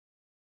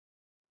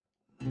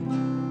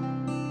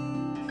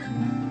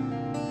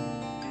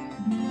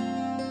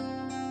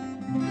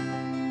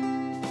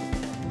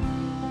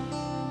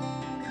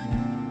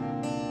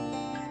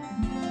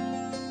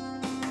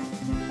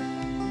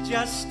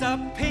Just a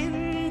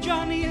pin,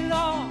 Johnny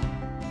Law,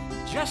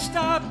 just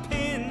a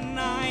pin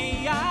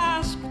I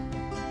ask.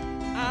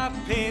 A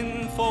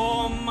pin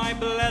for my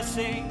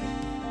blessing,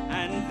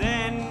 and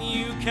then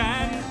you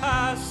can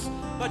pass.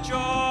 But your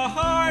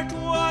heart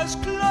was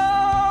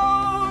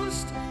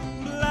closed,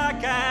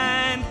 black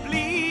and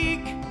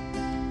bleak.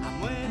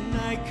 And when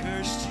I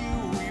cursed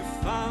you, we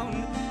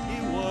found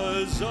it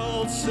was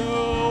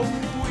also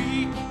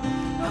weak.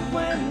 And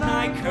when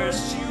I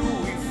cursed you,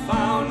 we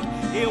found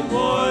it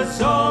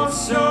was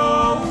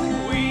also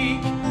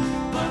weak.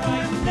 But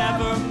I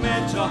never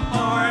meant to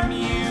harm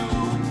you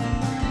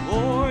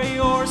or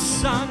your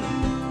son.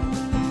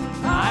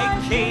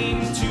 I came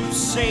to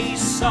say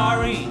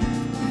sorry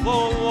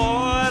for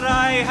what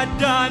I had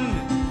done,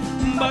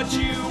 but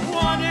you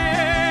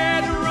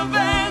wanted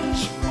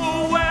revenge.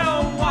 Oh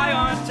well, why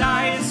aren't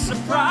I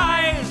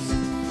surprised?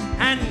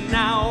 And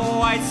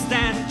now I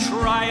stand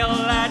trial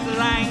at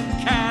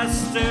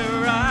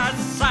Lancaster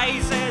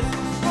Assizes,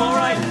 for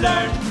I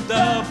learned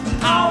the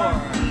power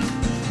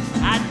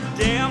at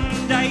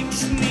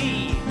Demdike's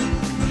knee,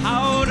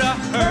 how to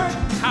hurt,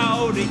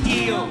 how to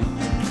heal,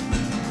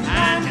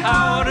 and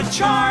how to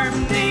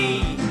charm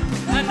thee.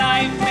 And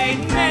I've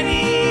made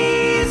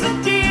many's a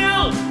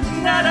deal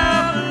that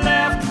have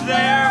left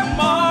their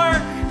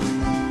mark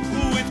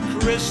with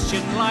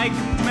Christian-like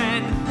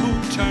men who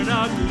turn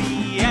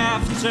ugly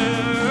after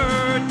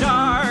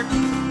dark.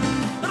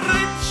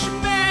 Rich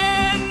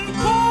men,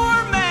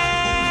 poor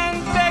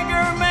men,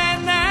 beggar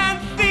men and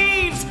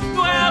thieves.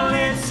 Well,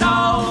 it's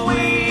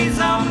always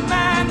a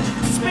man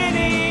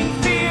spinning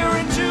fear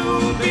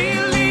into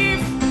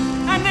belief,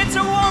 and it's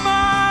a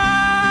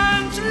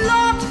woman's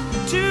lot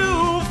to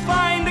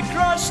find a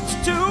crust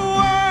to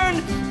earn.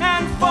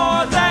 And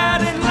for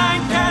that in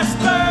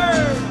Lancaster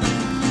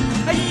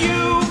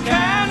you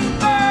can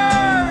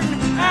burn.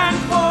 And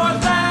for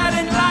that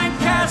in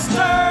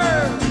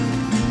Lancaster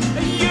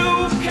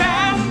you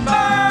can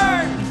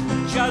burn.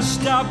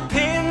 Just a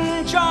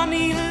pin,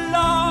 Johnny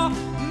Law,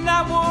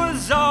 that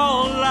was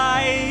all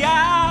I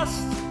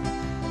asked.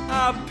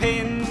 A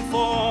pin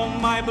for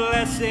my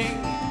blessing,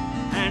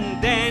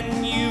 and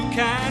then you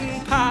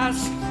can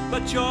pass.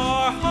 But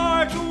your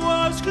heart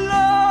was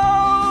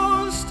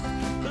closed,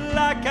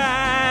 black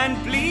and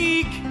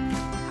bleak.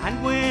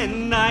 And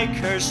when I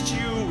cursed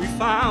you, we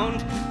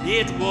found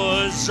it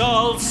was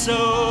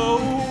also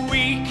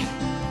weak.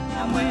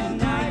 And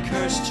when I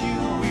cursed you,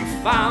 we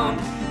found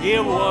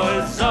it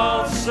was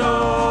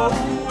also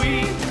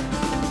weak.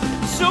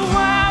 So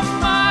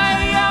am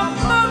I a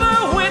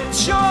mother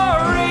with your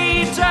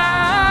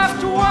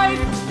 8-aft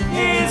wife?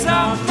 Is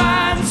a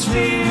man's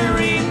fear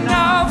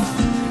enough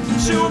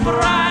to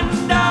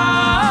brand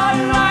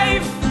a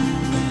life?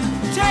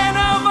 10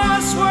 of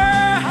us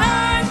were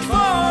hanged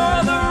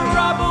for the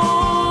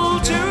rubble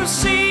to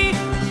see,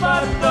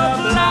 but the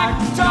black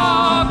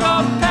dog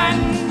of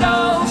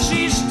Pendle,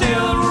 she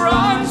still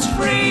runs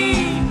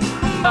free.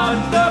 But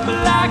the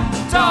black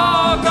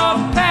dog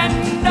of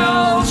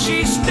Pendle,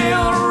 she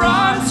still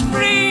runs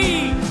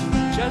free.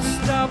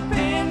 Just a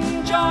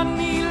pin,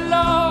 Johnny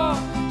Law,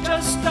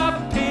 just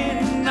a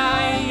pin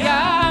I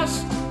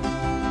asked.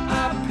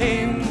 A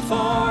pin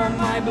for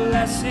my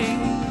blessing,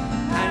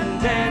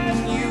 and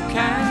then you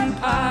can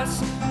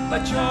pass.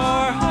 But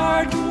your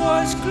heart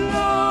was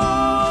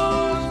closed.